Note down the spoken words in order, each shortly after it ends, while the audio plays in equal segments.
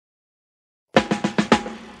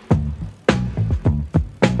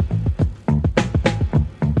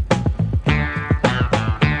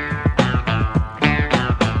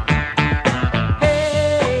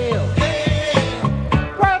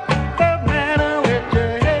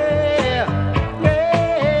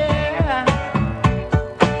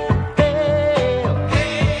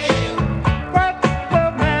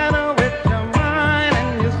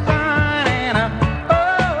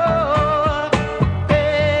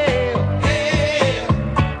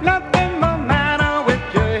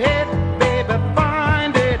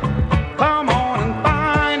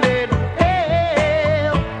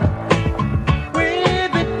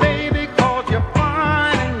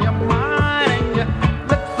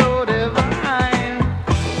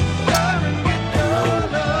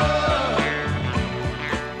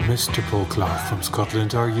Paul Clark from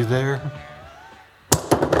Scotland. Are you there?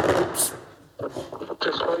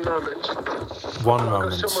 Just one moment. One I'll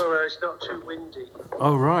moment. go somewhere where it's not too windy.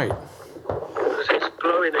 Oh, right. Because it's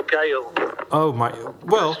blowing a gale. Oh, my...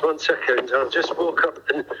 Well... Just 1 second. I'll just walk up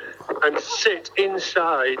and sit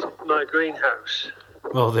inside my greenhouse.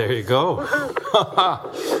 Well, there you go.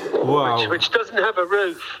 Wow. Which doesn't have a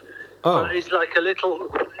roof. Oh. But it's like a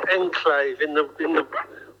little enclave in the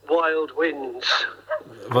wild winds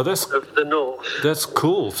Well, of the north. that's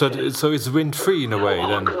cool. So it's wind-free in a way,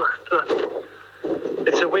 then.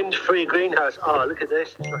 It's a wind-free greenhouse. Oh, look at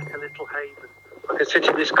this. It's like a little haven. I can sit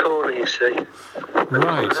in this corner, you see.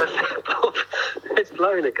 Right. It's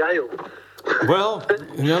blowing a gale. Well,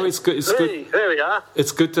 it's good. It's Hey, good. there we are.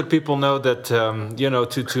 It's good that people know that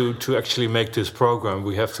to actually make this program,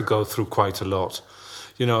 we have to go through quite a lot.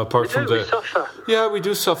 Apart from We suffer. Yeah, we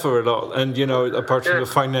do suffer a lot, and apart from the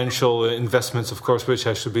financial investments, of course, which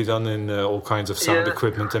has to be done in all kinds of sound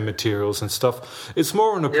equipment and materials and stuff. It's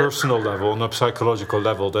more on a personal level, on a psychological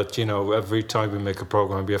level, that every time we make a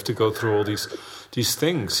program, we have to go through all these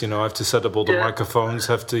things. I have to set up all the microphones,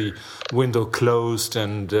 have the window closed,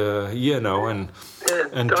 and dress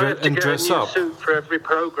a new up. suit for every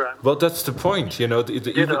program. Well, that's the point.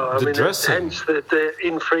 The dressing. Hence the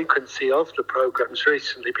infrequency of the programs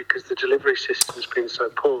recently, because the delivery system's been so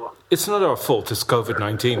poor. It's not our fault. It's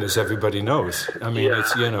COVID-19, as everybody knows. I mean,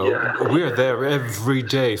 we're there every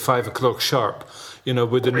day, 5 o'clock sharp.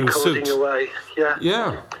 With a new suit. Recording away. Yeah.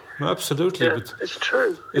 Yeah, absolutely. Yeah, but it's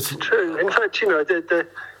true. It's true. In fact,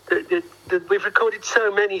 we've recorded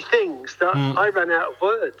so many things that I ran out of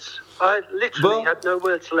words. I literally had no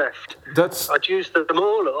words left. I'd used them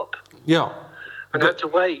all up. Yeah. And had to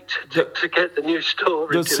wait to get the new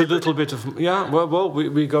story. That's delivered. a little bit of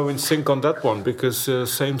we go in sync on that one, because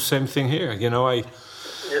same thing here.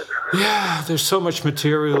 There's so much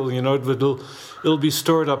material. It'll be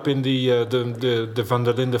stored up in the Van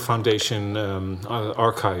der Linde Foundation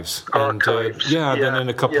archives. And then in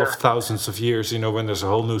a couple of thousands of years, when there's a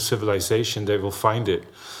whole new civilization, they will find it,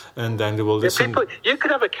 and then they will listen. You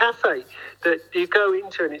could have a cafe that you go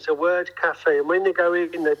into, and it's a word cafe, and when they go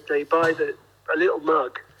in, they buy a little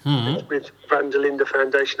mug with Van der Linde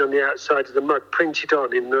Foundation on the outside of the mug, printed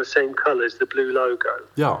on in the same colour as the blue logo.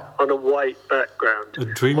 Yeah. On a white background. A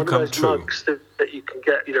dream One come of those true. mugs that you can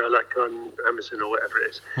get, like on Amazon or whatever it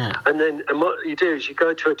is. And what you do is you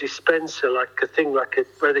go to a dispenser,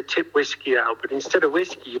 where they tip whiskey out, but instead of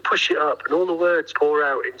whiskey, you push it up, and all the words pour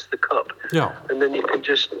out into the cup. Yeah. And then you can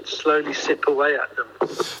just slowly sip away at them.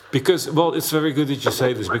 Because, it's very good that you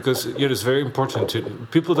say this, because it's very important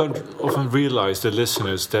people don't often realize, the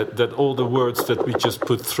listeners, that all the words that we just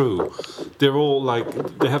put through, they're all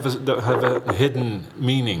they have a hidden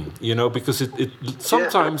meaning, because it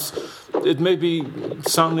sometimes it may be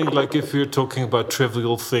sounding like if you're talking about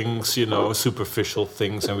trivial things, superficial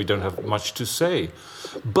things, and we don't have much to say.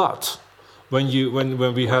 But when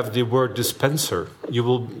we have the word dispenser, you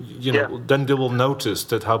will, then they will notice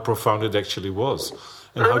that how profound it actually was.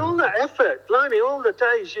 And all that effort, blimey, all the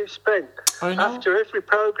days you've spent after every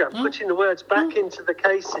programme putting the words back into the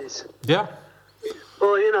cases. Yeah.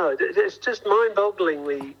 Well, it's just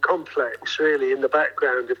mind-bogglingly complex, really, in the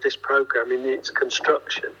background of this programme, in its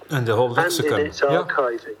construction. And the whole lexicon. And in its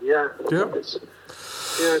archiving, Yeah.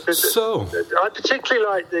 So I particularly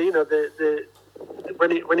like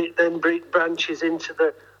when it then branches into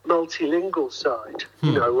the multilingual side,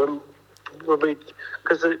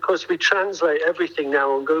 because of course we translate everything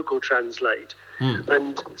now on Google Translate,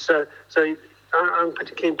 and so I'm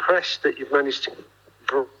particularly impressed that you've managed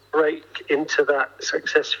to break into that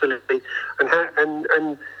successfully, and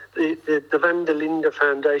the Van der Linde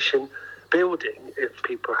Foundation building, if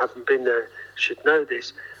people haven't been there, should know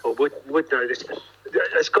this or would know this.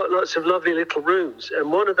 It's got lots of lovely little rooms,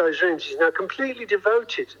 and one of those rooms is now completely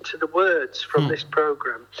devoted to the words from this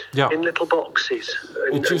program in little boxes.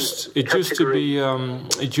 It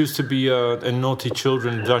used to be a naughty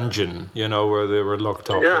children dungeon, where they were locked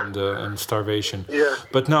up and starvation. Yeah.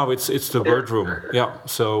 But now it's the word room. Yeah.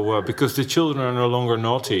 So because the children are no longer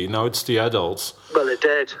naughty, now it's the adults. Well, they're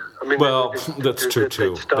dead. I mean, that's true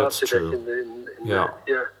too. That's true. Yeah.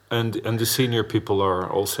 And the senior people are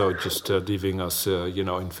also just leaving us,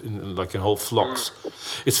 in whole flocks.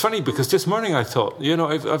 It's funny because this morning I thought,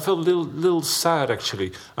 I felt a little sad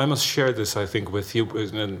actually. I must share this, I think, with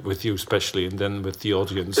you especially, and then with the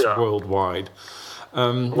audience worldwide.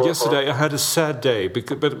 Yesterday I had a sad day,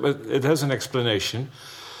 but it has an explanation.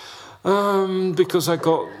 Because I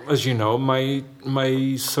got, as you know, my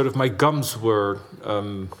gums were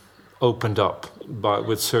opened up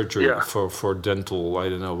with surgery for dental, I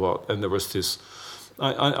don't know what, and there was this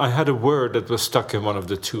I had a word that was stuck in one of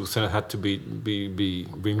the tooth and it had to be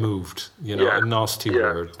removed. You know, a nasty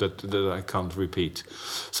word that I can't repeat.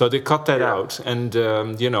 So they cut that out, and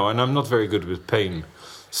you know, and I'm not very good with pain.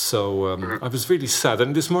 So I was really sad.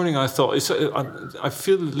 And this morning I thought, I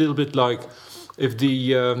feel a little bit like if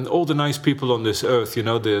all the nice people on this earth, you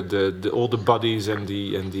know, all the buddies and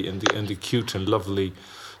the cute and lovely,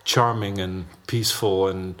 charming and peaceful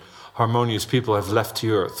and harmonious people have left the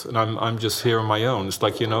earth, and I'm just here on my own. It's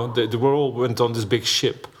like, you know, they all went on this big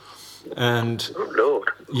ship, and oh Lord,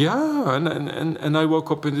 yeah, and I woke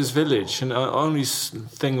up in this village, and the only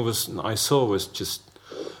thing I saw was just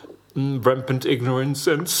rampant ignorance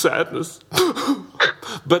and sadness.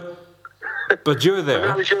 but you're there. And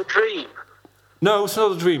that was your dream. No, it's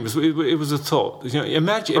not a dream. It was a thought. You know,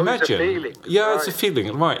 imagine. It's a feeling. Yeah, right. It's a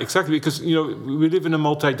feeling, right? Exactly, because you know we live in a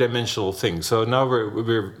multi-dimensional thing. So now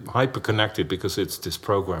we're hyper connected because it's this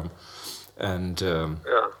program, and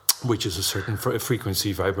which is a certain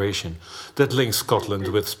frequency vibration that links Scotland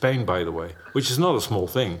with Spain, by the way, which is not a small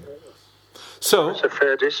thing. So it's a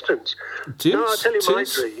fair distance. No, I'll tell you my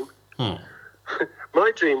dream.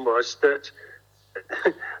 My dream was that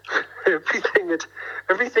everything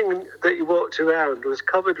that you walked around was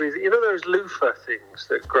covered with, you know, those loofah things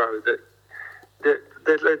that grow that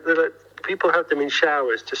people have them in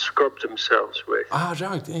showers to scrub themselves with. Ah,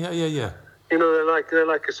 right, yeah. You know, they're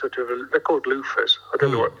like a sort of they're called loofahs. I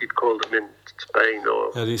don't know what you'd call them in Spain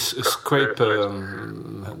or. Yeah, these scrape but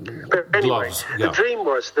anyway, gloves. Yeah. The dream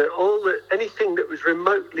was that anything that was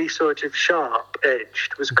remotely sort of sharp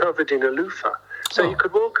edged was covered in a loofah. So you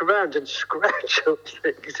could walk around and scratch on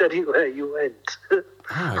things anywhere you went. Oh,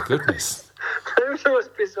 my goodness. It was the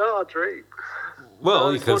most bizarre dream.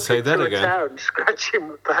 Well, you can say that again. Town, scratching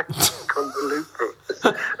my back on the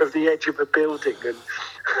loofah of the edge of a building, and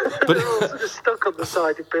they're all sort of stuck on the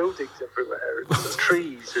side of buildings everywhere, and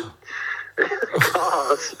trees and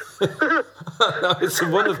cars. It's a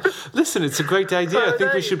wonderful. Listen, it's a great idea. I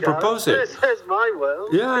think we should propose it. There's my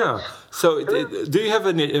world. Yeah. So, do you have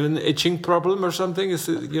an itching problem or something? Is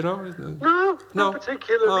it, you know? No, not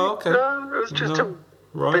particularly. Oh, okay. No, it was just a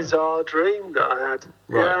bizarre dream that I had.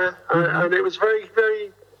 Right. Yeah, and it was very,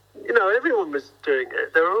 very. You know, everyone was doing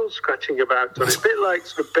it. They were all scratching about on it, a bit like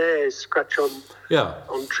sort of bears scratch on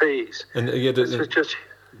trees. And this was just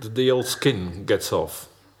the old skin gets off.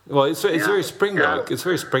 Well, it's very spring-like. Yeah. It's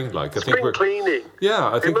very spring-like. I think we're cleaning.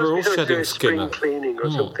 Yeah, I think we're all shedding skin. Spring cleaning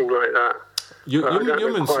or something like that. I don't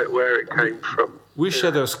know quite where it came from. We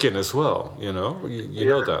shed our skin as well. You know, you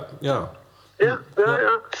know that. Yeah. Yeah.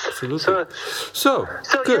 Absolutely. So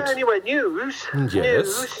good. Yeah, anyway, news.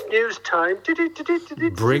 Yes. News time.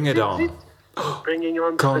 Bring it on. Bringing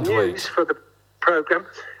on the news for the programme.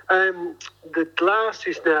 The glass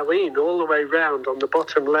is now in all the way round on the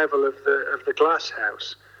bottom level of the glass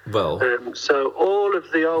house. Well, so all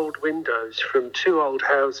of the old windows from two old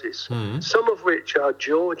houses, some of which are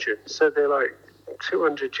Georgian, so they're like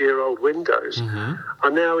 200-year-old windows, are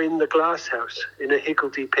now in the glass house in a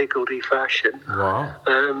higgledy-piggledy fashion. Wow.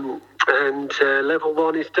 And level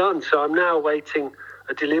one is done. So I'm now awaiting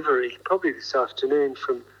a delivery, probably this afternoon,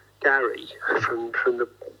 from Gary, from the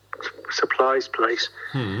supplies place,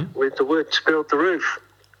 with the wood to build the roof.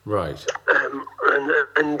 Right.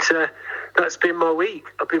 And that's been my week.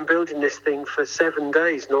 I've been building this thing for 7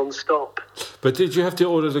 days non-stop. But did you have to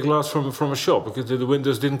order the glass from a shop because the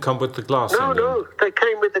windows didn't come with the glass? No, they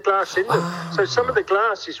came with the glass in them. So some of the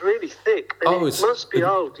glass is really thick. And it must be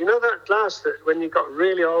old. You know that glass that when you've got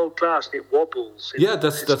really old glass and it wobbles?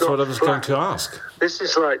 That's what I was going to ask. This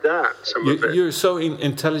is like that. You're so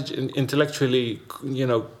intellectually, you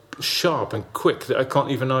know, sharp and quick that I can't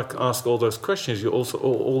even ask all those questions. You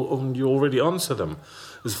you already answer them.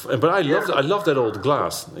 But I love that old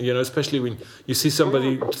glass. You know, especially when you see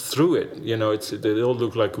somebody through it. You know, they all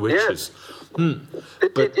look like witches. Yeah.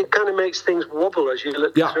 It kind of makes things wobble as you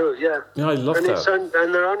look through. Yeah, I love that.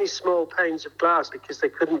 And they're only small panes of glass because they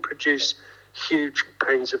couldn't produce huge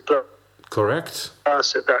panes of glass. Correct.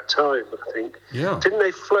 Glass at that time, I think. Yeah. Didn't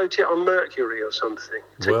they float it on mercury or something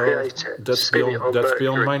to create it? That's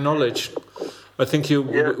beyond my knowledge. I think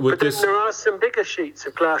but then there are some bigger sheets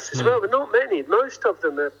of glass as well, but not many. Most of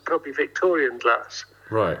them are probably Victorian glass.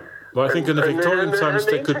 Right. Well, I think in the Victorian times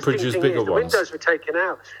they could produce bigger ones. The windows were taken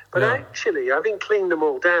out. But actually, having cleaned them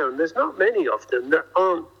all down, there's not many of them that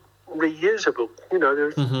aren't reusable. You know,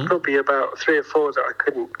 there's probably about 3 or 4 that I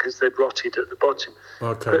couldn't because they'd rotted at the bottom.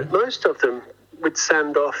 Okay. But most of them would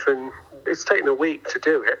sand off, and it's taken a week to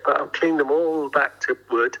do it, but I've cleaned them all back to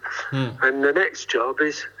wood, and the next job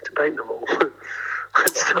is to paint them all.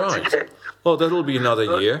 and start Right. again. Well, that'll be another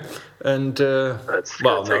year, and That's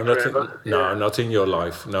well, gonna no, take forever. not in your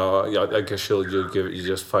life. No, I guess you'll give you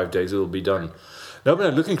just 5 days; it'll be done. No, but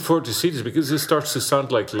I'm looking forward to see this because it starts to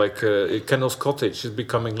sound like Kendall's Cottage is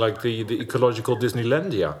becoming like the ecological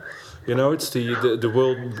Disneylandia. You know, it's the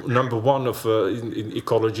world #1 of in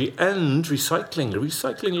ecology and recycling.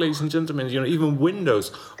 Recycling, ladies and gentlemen. You know, even windows,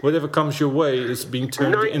 whatever comes your way, is being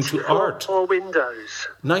turned into art. 94 windows.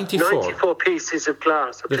 94. 94 pieces of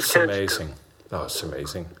glass. I've That's just counted amazing. them. Oh, it's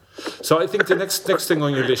amazing. So I think the next thing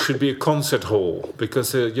on your list should be a concert hall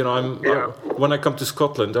because you know when I come to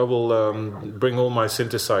Scotland I will bring all my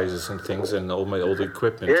synthesizers and things and all the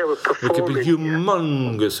equipment. Yeah, we're It could be performing,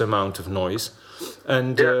 humongous amount of noise,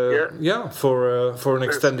 and for an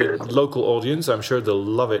extended good. local audience, I'm sure they'll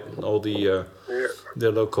love it. All the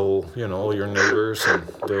local, you know, all your neighbours, and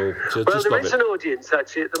they'll Well, just there love is it. an audience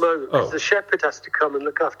actually at the moment because Oh. the shepherd has to come and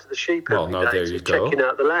look after the sheep Well, every now day, there so you he's go. checking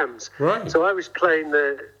out the lambs. Right. So I was playing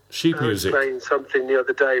Sheep music. playing something the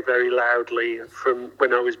other day very loudly from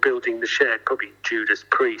when I was building the shed, probably Judas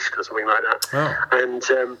Priest or something like that. Oh. And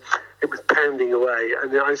it was pounding away, and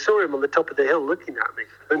I saw him on the top of the hill looking at me.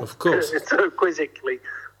 And Of course. so quizzically,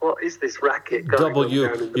 what is this racket going on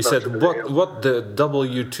down in the He said, bottom of the hill? what the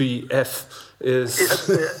WTF is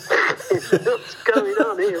What's going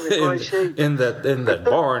on here with my sheep? in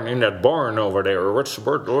that barn over there? What's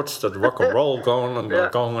that rock and roll going on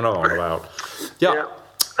about? Yeah.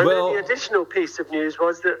 And Well, then the additional piece of news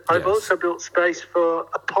was that I've Yes. also built space for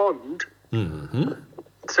a pond. Mm-hmm.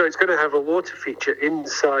 So it's going to have a water feature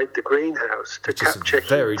inside the greenhouse to Which is a capture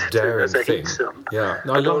very heat daring as a thing. heat sump. Yeah,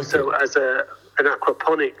 no, I and like also it. as an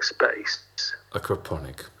aquaponic space.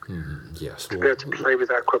 aquaponic. Yes. To be able to play with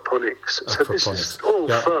aquaponics. So this is all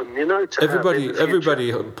Yeah. fun, you know, to have in the future.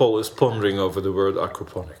 Everybody, Paul, is pondering over the word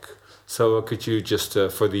aquaponic. So could you just,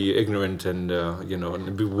 for the ignorant and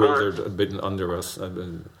and bewildered a bit under us,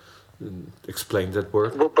 explain that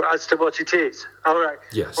word? Well, but as to what it is, all right.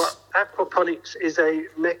 Yes. Well, aquaponics is a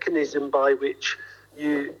mechanism by which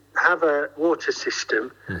you have a water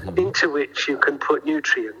system into which you can put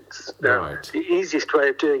nutrients. Now, Right. the easiest way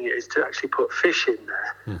of doing it is to actually put fish in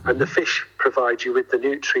there, and the fish provide you with the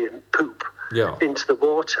nutrient poop into the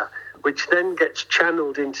water, which then gets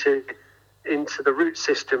channeled into the root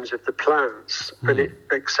systems of the plants, and it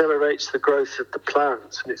accelerates the growth of the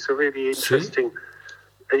plants, and it's a really interesting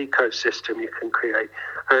ecosystem you can create.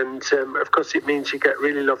 And of course it means you get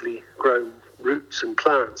really lovely grown roots and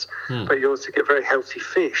plants, but you also get very healthy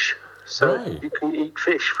fish. So Right. you can eat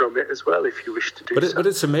fish from it as well if you wish to do so. But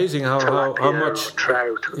it's amazing how Tilapia much or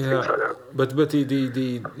trout or things like that. But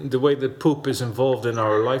the way the poop is involved in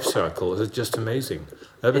our life cycle is just amazing.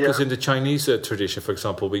 Because in the Chinese tradition, for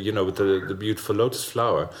example, with the beautiful lotus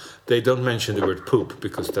flower, they don't mention the word poop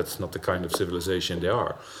because that's not the kind of civilization they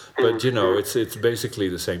are. But it's basically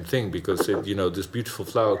the same thing because this beautiful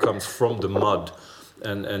flower comes from the mud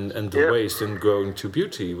and the waste and growing to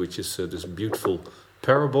beauty, which is this beautiful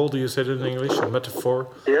parable. Do you say that in English? A metaphor?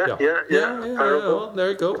 Yeah. Parable. Well, there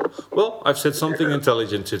you go. Well, I've said something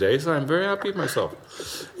intelligent today, so I'm very happy with myself.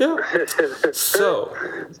 Yeah.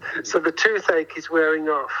 So the toothache is wearing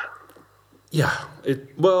off. yeah,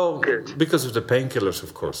 Good. because of the painkillers,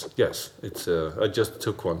 of course. Yes, it's. I just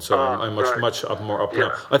took one, so I'm much more up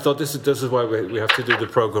now. I thought this is why we have to do the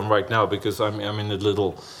program right now because I'm in a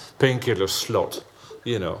little painkiller slot.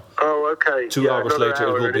 Oh, okay. 2 hours another later,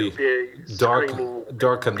 hour it will and be it'll screaming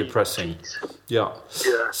dark and depressing. Yeah.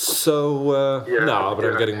 Yeah. So but I'm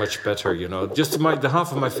yeah. getting much better. Just the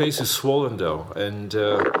half of my face is swollen though, and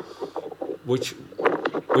which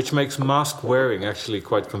makes mask wearing actually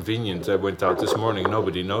quite convenient. I went out this morning,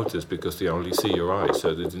 nobody noticed because they only see your eyes,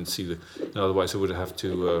 so they didn't see the. Otherwise, I would have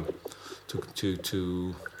to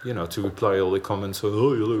reply all the comments.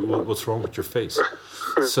 Oh, what's wrong with your face?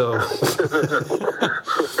 So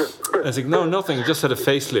I think no, nothing. Just had a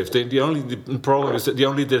facelift. The problem is that they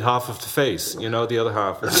only did half of the face. The other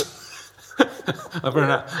half.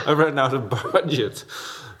 I ran out of budget.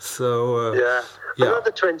 So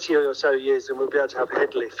another 20 or so years, and we'll be able to have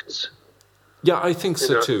head lifts. Yeah, I think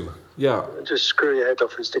so too. Yeah. Just screw your head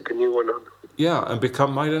off and stick a new one on. Yeah, and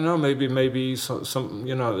become, I don't know, maybe some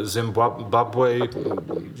Zimbabwe,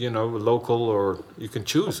 local, or you can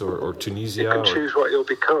choose, or Tunisia. You can choose what you'll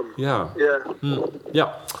become. Yeah. Yeah.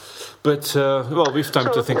 Yeah. But, we've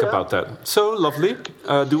time to think about that. So, lovely.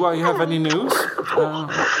 Do I have any news?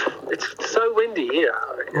 It's so windy here.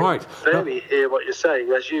 Right. Barely hear what you're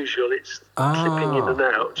saying. As usual, it's slipping in and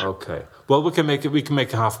out. Okay. Well, we can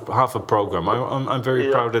make half a program. I'm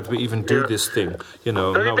very proud that we even do this thing. You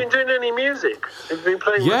know. Have you been doing any music? Have you been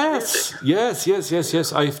playing much music?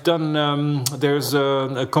 Yes. I've done. There's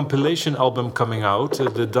a compilation album coming out,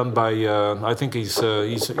 done by. I think he's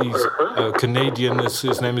Canadian.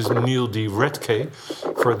 His name is Neil D. Redkay.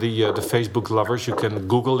 For the Facebook lovers, you can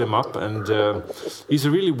Google him up, and he's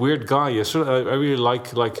a really weird guy. I really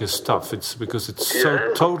like his stuff. It's because it's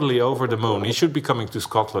so totally over the moon. He should be coming to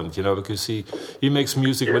Scotland, you know, because he makes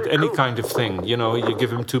music with any kind of thing. You know, you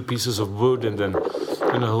give him 2 pieces of wood, and then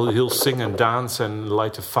he'll sing and dance and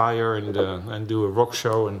light a fire and do a rock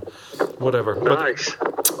show and whatever. Nice.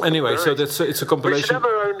 But anyway, so it's a compilation. We should have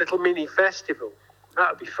our own little mini festival.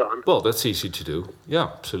 That'd be fun. Well, that's easy to do.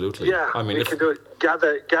 Yeah, absolutely. Yeah, I mean, we can do it.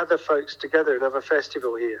 Gather folks together and have a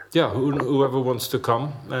festival here. Yeah, whoever wants to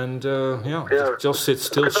come and just sit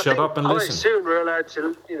still, shut up, and listen. Soon we're allowed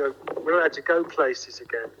to go places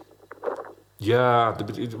again. Yeah,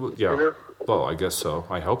 yeah. You know? Well, I guess so.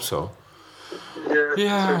 I hope so.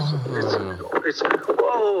 Yeah.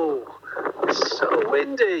 It's so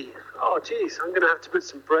windy. Oh, geez, I'm going to have to put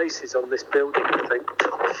some braces on this building, I think,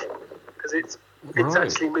 because it's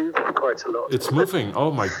actually moving quite a lot. It's moving. Oh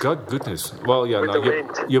my goodness. Well, yeah,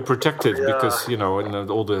 you're protected because and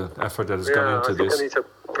all the effort that has gone into this. I need to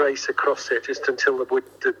brace across it just until the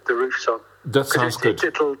roof's on. That sounds good.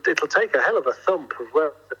 It'll take a hell of a thump of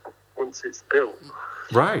weather once it's built.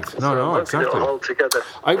 Right. No, exactly. It'll hold together.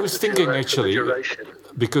 I was thinking actually,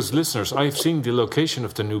 because listeners, I've seen the location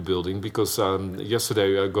of the new building because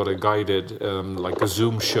yesterday I got a guided, like a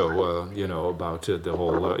Zoom show, about the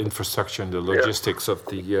whole infrastructure and the logistics of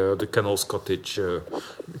the Kennels Cottage,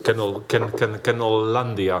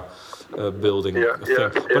 Kennellandia building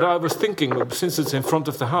thing. But I was thinking, since it's in front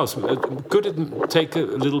of the house, could it take a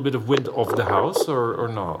little bit of wind off the house or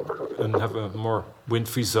not, and have a more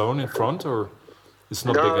wind-free zone in front, or? It's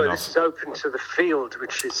not big enough. It's open to the field,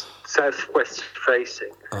 which is southwest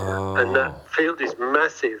facing. Oh. And that field is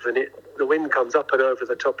massive, and the wind comes up and over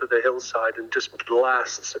the top of the hillside and just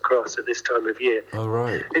blasts across at this time of year. Oh,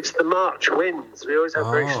 right. It's the March winds. We always have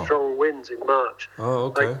very strong winds in March.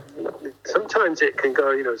 Oh, okay. Sometimes it can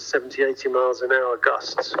go, 70, 80 miles an hour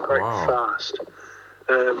gusts, quite fast.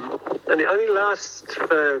 And it only lasts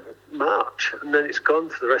for March, and then it's gone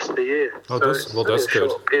for the rest of the year. Oh, that's good. A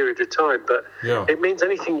short period of time, but it means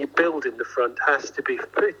anything you build in the front has to be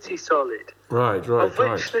pretty solid. Right. Of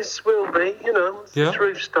which this will be, this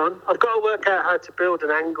roof's done. I've got to work out how to build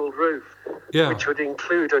an angled roof, which would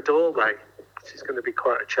include a doorway, which is going to be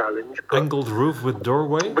quite a challenge. Angled roof with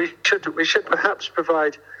doorway? We should perhaps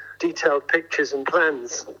provide detailed pictures and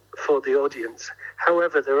plans for the audience.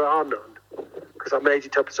 However, there are none, because I made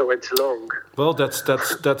it up as I went along. Well, that's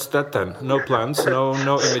that then. No plans,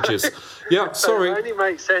 no images. Yeah, sorry. It only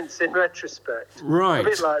makes sense in retrospect. Right. A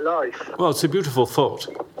bit like life. Well, it's a beautiful thought.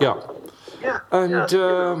 Yeah. Yeah. And,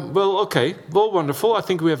 well, okay. Well, wonderful. I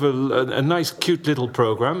think we have a nice, cute little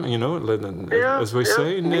program, as we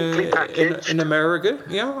say in America.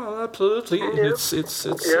 Yeah, absolutely. Yeah. It's No,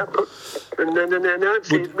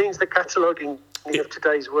 it means the cataloguing of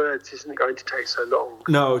today's words isn't going to take so long.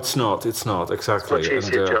 No, it's not. Exactly. It's a much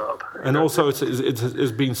easier job. And also,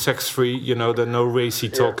 it's been sex-free. There's no racy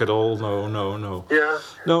talk at all. No. Yeah.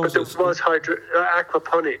 No. But there was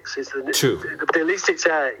aquaponics is true. At least it's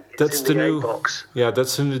A. That's the new box. Yeah,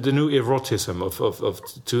 that's the new erotism of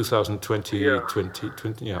 2020,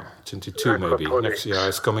 22 maybe. Next year,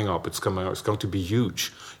 it's coming up. It's going to be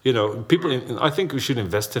huge. People. I think we should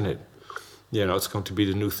invest in it. It's going to be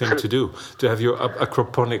the new thing to do, to have your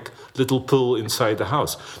aquaponic little pool inside the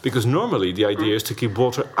house. Because normally the idea is to keep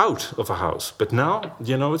water out of a house. But now,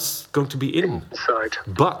 it's going to be inside.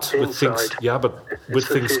 But with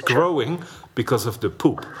things growing because of the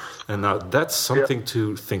poop. And now that's something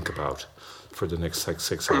to think about for the next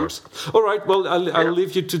 6 hours. All right, well, I'll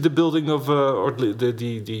leave you to the building of, or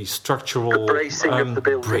the structural... The bracing of the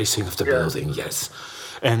building. Bracing of the building, yes.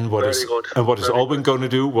 And what is Alwyn going to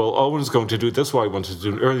do? Well, Alwyn's going to do. That's why I wanted to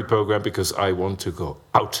do an early program, because I want to go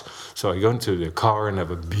out. So I go into the car and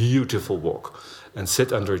have a beautiful walk, and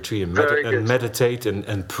sit under a tree and meditate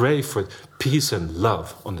and pray for peace and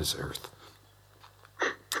love on this earth.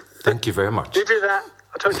 Thank you very much. You do that.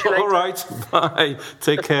 I'll talk to you later. All right. Bye.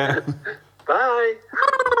 Take care. Bye.